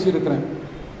கடுமையாக பேசியிருக்கிறேன்,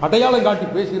 அடையாளம் காட்டி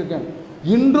பேசியிருக்கேன்.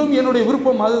 இன்றும் என்னுடைய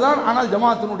விருப்பம் அதுதான். ஆனால்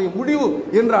ஜமாத்தினுடைய முடிவு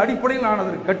என்ற அடிப்படையில் நான்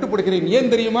அதற்கு கட்டுப்படுகிறேன்.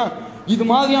 ஏன் தெரியுமா? இது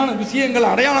மாதிரியான விஷயங்கள்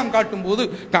அடையாளம் காட்டும் போது,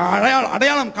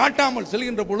 அடையாளம் காட்டாமல்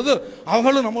செல்கின்ற பொழுது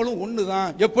அவர்களும் நம்மளும் ஒன்று தான்.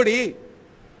 எப்படி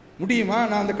முடியுமா?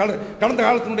 நான் அந்த கடந்த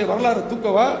காலத்தினுடைய வரலாறு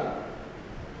தூக்கவா?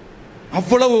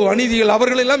 அவ்வளவு அநீதிகள்.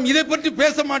 அவர்கள் எல்லாம் இதை பற்றி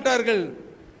பேச மாட்டார்கள்.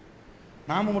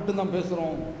 நாம மட்டும்தான்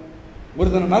பேசுறோம்.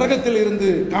 ஒரு நரகத்தில் இருந்து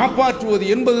காப்பாற்றுவது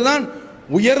என்பதுதான்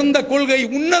உயர்ந்த கொள்கை,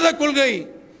 உன்னத கொள்கை.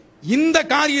 இந்த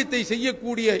காரியத்தை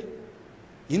செய்யக்கூடிய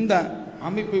இந்த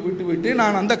அமைப்பை விட்டுவிட்டு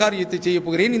நான் அந்த காரியத்தை செய்ய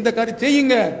போகிறேன், இந்த காரியம்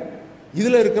செய்யுங்க.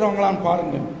 இதுல இருக்கிறவங்களாம்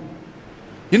பாருங்க.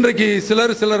 இன்றைக்கு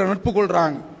சிலர் நட்பு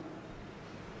கொள்றாங்க.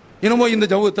 என்னமோ இந்த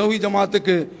தௌஹீத்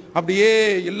ஜமாத்துக்கு அப்படியே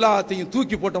எல்லாத்தையும்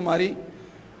தூக்கி போட்ட மாதிரி,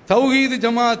 தௌஹீது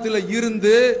ஜமாத்தில்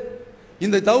இருந்து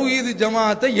இந்த தௌஹீது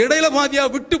ஜமாத்தை இடையில பாதியா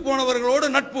விட்டு போனவர்களோடு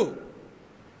நட்பு.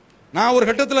 நான் ஒரு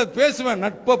கட்டத்தில் பேசுவேன்,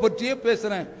 நட்பை பற்றியே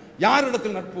பேசுறேன். யார்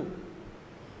இடத்தில் நட்பு?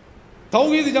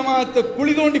 தௌஹீது ஜமாத்தை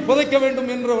குழி தோண்டி புதைக்க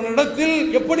வேண்டும் என்ற இடத்தில்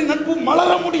எப்படி நட்பு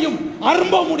மலர முடியும்,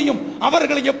 அரும்ப முடியும்?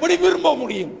 அவர்களை எப்படி விரும்ப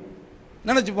முடியும்?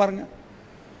 நினைச்சு பாருங்க.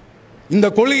 இந்த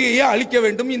கொள்கையை அழிக்க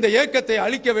வேண்டும், இந்த இயக்கத்தை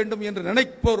அழிக்க வேண்டும் என்று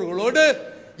நினைப்பவர்களோடு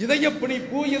இதய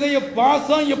பிணிப்பு, இதய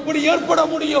பாசம் எப்படி ஏற்பட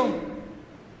முடியும்?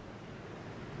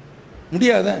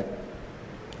 முடியாத.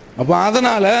 அப்ப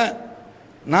அதனால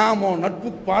நாம நட்பு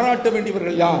பாராட்ட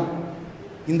வேண்டியவர்கள் யார்?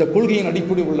 இந்த கொள்கையின்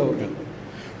அடிப்படையில் உள்ளவர்கள்.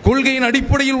 கொள்கையின்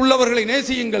அடிப்படையில் உள்ளவர்களை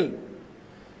நேசியுங்கள்,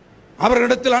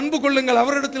 அவர்களிடத்தில் அன்பு கொள்ளுங்கள்,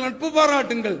 அவர்களிடத்தில் நட்பு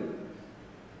பாராட்டுங்கள்.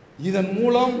 இதன்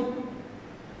மூலம்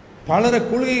பலர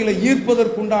கொள்கைகளை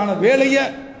ஈர்ப்பதற்குண்டான வேலையை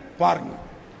பாருங்க.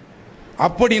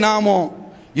 அப்படி நாமோ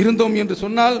இருந்தோம் என்று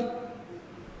சொன்னால்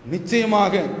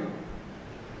நிச்சயமாக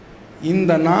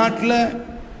இந்த நாட்டில்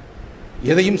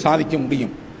எதையும் சாதிக்க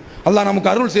முடியும். அல்லாஹ்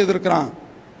நமக்கு அருள் செய்திருக்கிறான்.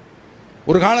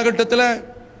 ஒரு காலகட்டத்தில்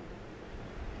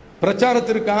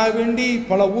பிரச்சாரத்திற்காக வேண்டி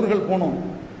பல ஊர்கள் போனோம்.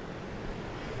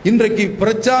 இன்றைக்கு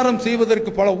பிரச்சாரம்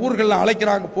செய்வதற்கு பல ஊர்கள்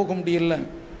அழைக்கிறாங்க, போக முடியல.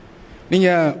 நீங்க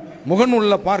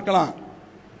முகநூலில் பார்க்கலாம்.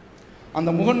 அந்த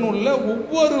முகநூலில்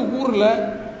ஒவ்வொரு ஊரில்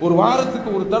ஒரு வாரத்துக்கு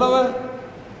ஒரு தடவை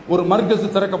ஒரு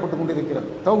மர்கஸ் திறக்கப்பட்டு கொண்டிருக்கிறது.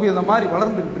 தௌஹீத் இந்த மாதிரி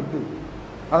வளர்ந்துகிட்டு இருக்கு.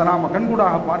 அதை நாம்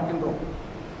கண்கூடாக பார்க்கின்றோம்.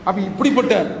 அப்ப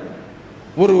இப்படிப்பட்ட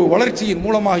ஒரு வளர்ச்சியின்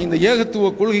மூலமாக, இந்த ஏகத்துவ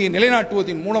கொள்கையை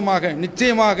நிலைநாட்டுவதன் மூலமாக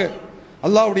நிச்சயமாக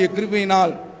அல்லாஹ்வுடைய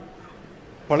கிருபையினால்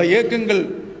பல இயக்கங்கள்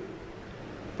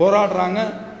போராடுறாங்க.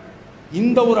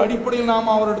 இந்த ஒரு அடிப்படையில்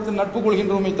நாம் அவரிடத்தில் நட்பு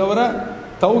கொள்கின்றோமே தவிர,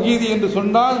 தௌஹீது என்று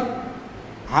சொன்னால்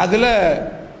அதில்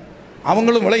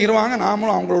அவங்களும் விளைகிறவாங்க,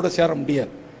 நாமளும் அவங்களோட சேர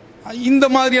முடியாது. இந்த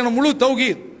மாதிரியான முழு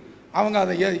தௌஹீத் அவங்க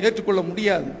அதை ஏற்றுக்கொள்ள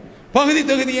முடியாது. பகுதி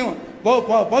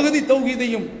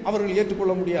தௌஹீதையும் அவர்கள்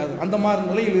ஏற்றுக்கொள்ள முடியாது. அந்த மாதிரி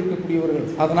நிலையில் இருக்கக்கூடியவர்கள்.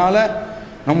 அதனால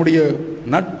நம்முடைய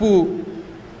நட்பு,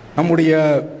 நம்முடைய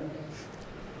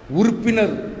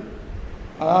உறுப்பினர்,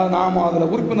 அதாவது நாம்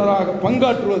அதில் உறுப்பினராக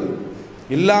பங்காற்றுவது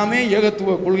எல்லாமே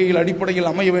ஏகத்துவ கொள்கைகள்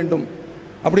அடிப்படையில் அமைய வேண்டும்.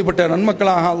 அப்படிப்பட்ட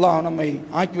நன்மக்களாக அல்லாஹ் நம்மை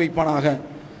ஆக்கி வைப்பானாக.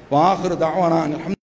 வாஹிரு தாவானா